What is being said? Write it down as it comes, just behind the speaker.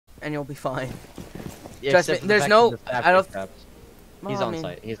and you'll be fine. Yeah, Trust me, except for the there's fact no. that the I don't. trapped. Well, He's I on mean,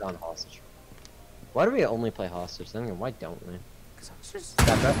 site. He's on hostage. Why do we only play hostage? Then why don't we? 'cause it's just.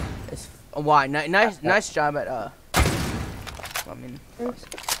 That rep? It's, why? Nice job at I mean,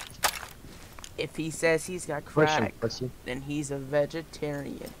 if he says he's got crack, Pussy. then he's a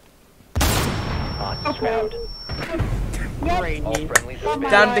vegetarian. Hostage found. All friendlies have been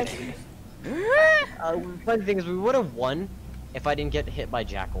Down eliminated. Funny thing is, we would have won if I didn't get hit by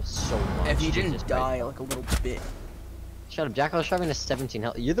Jackal so much. If you didn't Jesus die Christ. like a little bit. Shut up, Jackal. Shoving a 17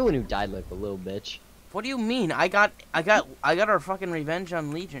 health. You're the one who died like a little bitch. What do you mean? I got our fucking revenge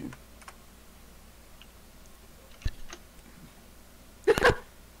on Legion.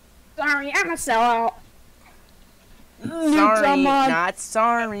 Sorry, I'm a sellout. Sorry, not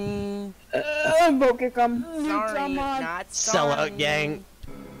sorry. Bokicum. Sorry, not sorry. Sellout gang.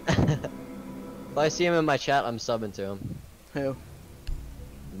 If I see him in my chat, I'm subbing to him. Who?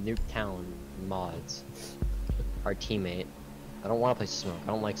 Nuketown mods. Our teammate. I don't want to play Smoke. I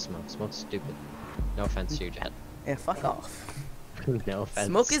don't like Smoke. Smoke's stupid. No offense to you, Jet. Yeah, fuck off. No offense.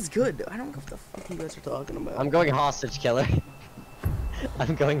 Smoke is good. I don't know what the fuck you guys are talking about. I'm going hostage killer.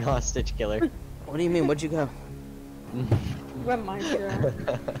 I'm going hostage killer. What do you mean? What'd you go? What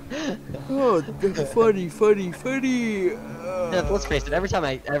Minecraft? Oh, funny. Yeah, let's face it. Every time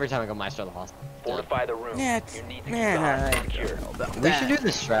I go Maestro the hostage. Fortify the room. Yeah, You need to keep the I hostage don't secure. know about We that. should do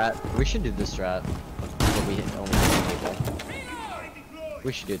this strat. We should do this strat. But we hit only one people.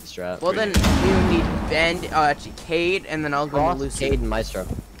 We should do the strat. Well, then you need Bend, actually Cade, and then I'll go Frost, Melusi. Cade, and Maestro.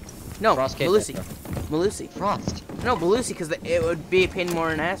 No, Frost, Cade, Melusi. Maestro. Melusi. Frost. No, Melusi, because it would be a pain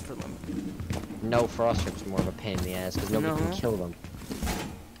more in the ass for them. No, Frost Trip's more of a pain in the ass because nobody can No. kill them.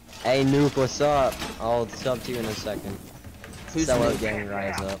 Hey, Nuke, what's up? I'll sub to you in a second. Who's Sellout Nuke? gang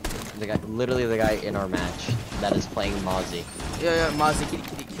rise up. The guy, literally the guy in our match that is playing Mozzie. Yeah, Mozzie,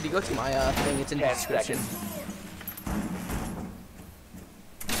 can you go to my thing? It's in the 10 description. seconds.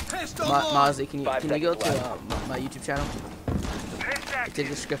 Mozzie, can you go seconds to my YouTube channel? It's in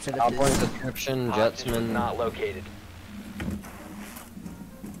the description Top of one this. description, Hostage was Jetsman. not located.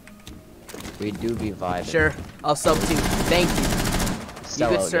 We do be vibing. Sure, I'll sub to you. Thank you. You Sellout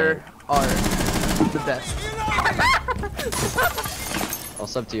good sir gang. are the best. I'll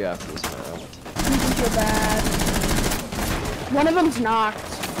sub to you after this round. You feel bad. One of them's knocked.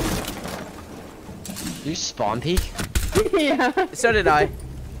 You spawn peek? Yeah. So did I.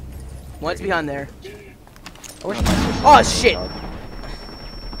 One's behind there. I wish Maestro's Oh still shit! at an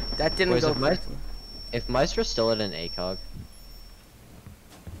That didn't Wait, go. if Maestro's still at an ACOG,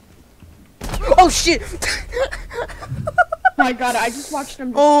 Oh shit! My God, I just watched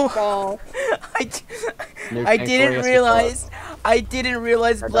him just Oh. fall. I Nuke, I thanks for didn't us to realize. I didn't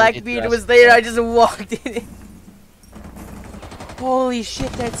realize Or don't Blackbeard get was dressed. there. I just walked in. Holy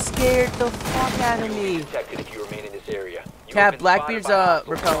shit! That scared the fuck out of me. Detected if you remain in this area. You Cap, have been Blackbeard's, spotted by hostiles.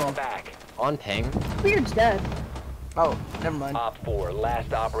 repelling. Fall back. on ping. Beard's dead. Oh, never mind. Op 4,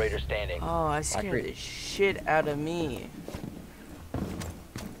 last operator standing. Oh, I scared Blackbeard. the shit out of me.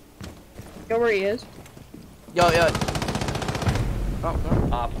 Know where he is? Yo. Oh, no.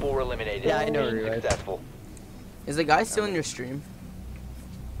 Op 4 eliminated. Yeah, I know Mission where you are. successful. Is the guy still in your stream?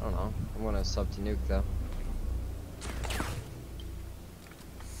 I don't know. I'm gonna sub to Nuke though.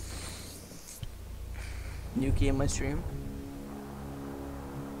 Nuki in my stream?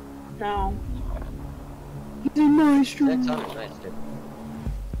 No. He's in my stream. Next up, nice dude.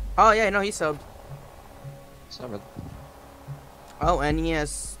 Oh yeah, no, he subbed. Sub. Oh, and he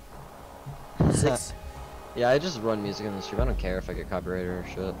has 6. Yeah, I just run music on the stream. I don't care if I get copyrighted or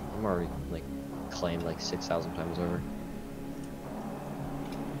shit. I'm already like claimed like 6,000 times over.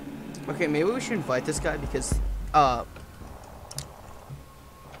 Okay, maybe we should invite this guy because, It's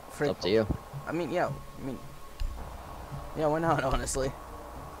for, up to you. yeah, why not, honestly?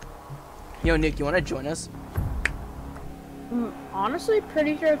 Yo, Nick, you want to join us? Honestly,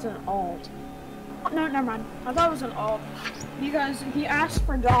 pretty sure it's an alt. No, never mind. I thought it was an alt. Because he asked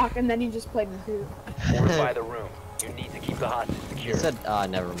for Doc and then he just played with you. Fortify the room. You need to keep the hostage He secure. said,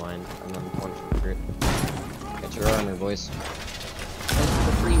 never mind. And then one from the group. Get your armor, boys. Thanks for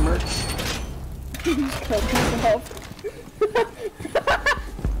the free merch. He just killed himself.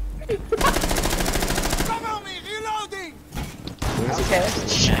 Okay.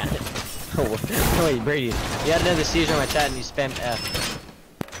 Chat. Wait, Brady. You had another seizure on my chat and you spammed F.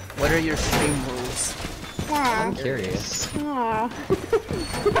 What are your stream rules? I'm curious. Ah.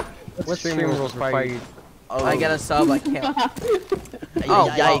 What stream rules require you? Oh, I got a sub, I can't. Oh,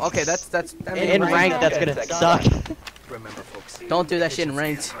 well, okay, that's I mean, In rank, that's gonna suck. Remember, folks. Don't do that shit in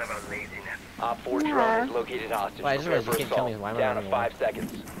ranked. Op 4 drone Yeah. has located hostage. Wait, I just Prepare realized for you can't tell me assault. why am I Down to running 5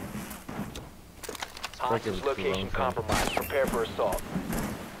 seconds. Hostage location compromised. Prepare for assault.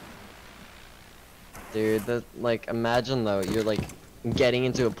 Dude, like, imagine though, you're like getting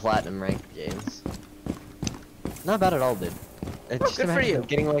into a platinum ranked games. Not bad at all, dude. Just good for imagine you.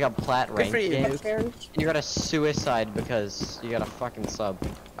 getting like a plat Good ranked for you, game. dude. Upstairs. You got a suicide because you got a fucking sub.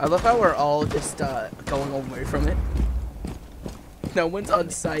 I love how we're all just going away from it. No one's on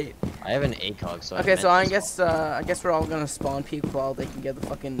site. I have an ACOG, so Okay, so I I guess we're all gonna spawn people while they can get the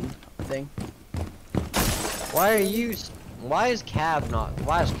fucking thing. Why is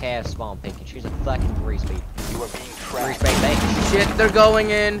Cav spawn picking? She's a fucking free speed. You are being Free tracked. speed bitch. Shit, they're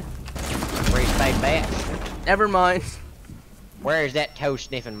going in. Free speed bitch. Never mind. Where is that toe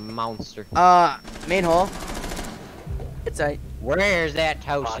sniffing monster? Main hall. It's a Where is that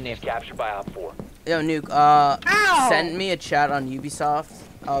toe Hostage sniffing? captured by Op 4. yo Nuke. Ow! Send me a chat on Ubisoft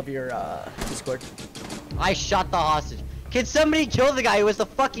of your Discord. I shot the hostage. Can somebody kill the guy who was the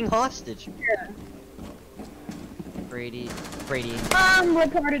fucking hostage? Yeah. Brady. I'm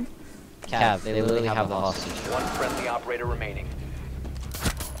retarded. Cav, they literally have the hostage. One friendly operator remaining.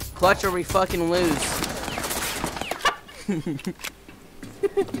 Clutch or we fucking lose.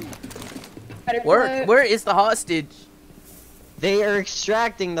 Better play. Where is the hostage? They are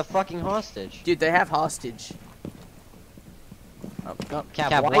extracting the fucking hostage. Dude, they have hostage. Oh, no.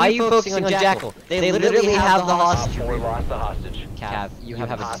 Cav, why are you focusing on Jackal? They literally have the Op hostage. 4 lost the hostage. Cav, you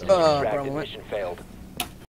have a Hostage bro, extracted. what? Mission failed.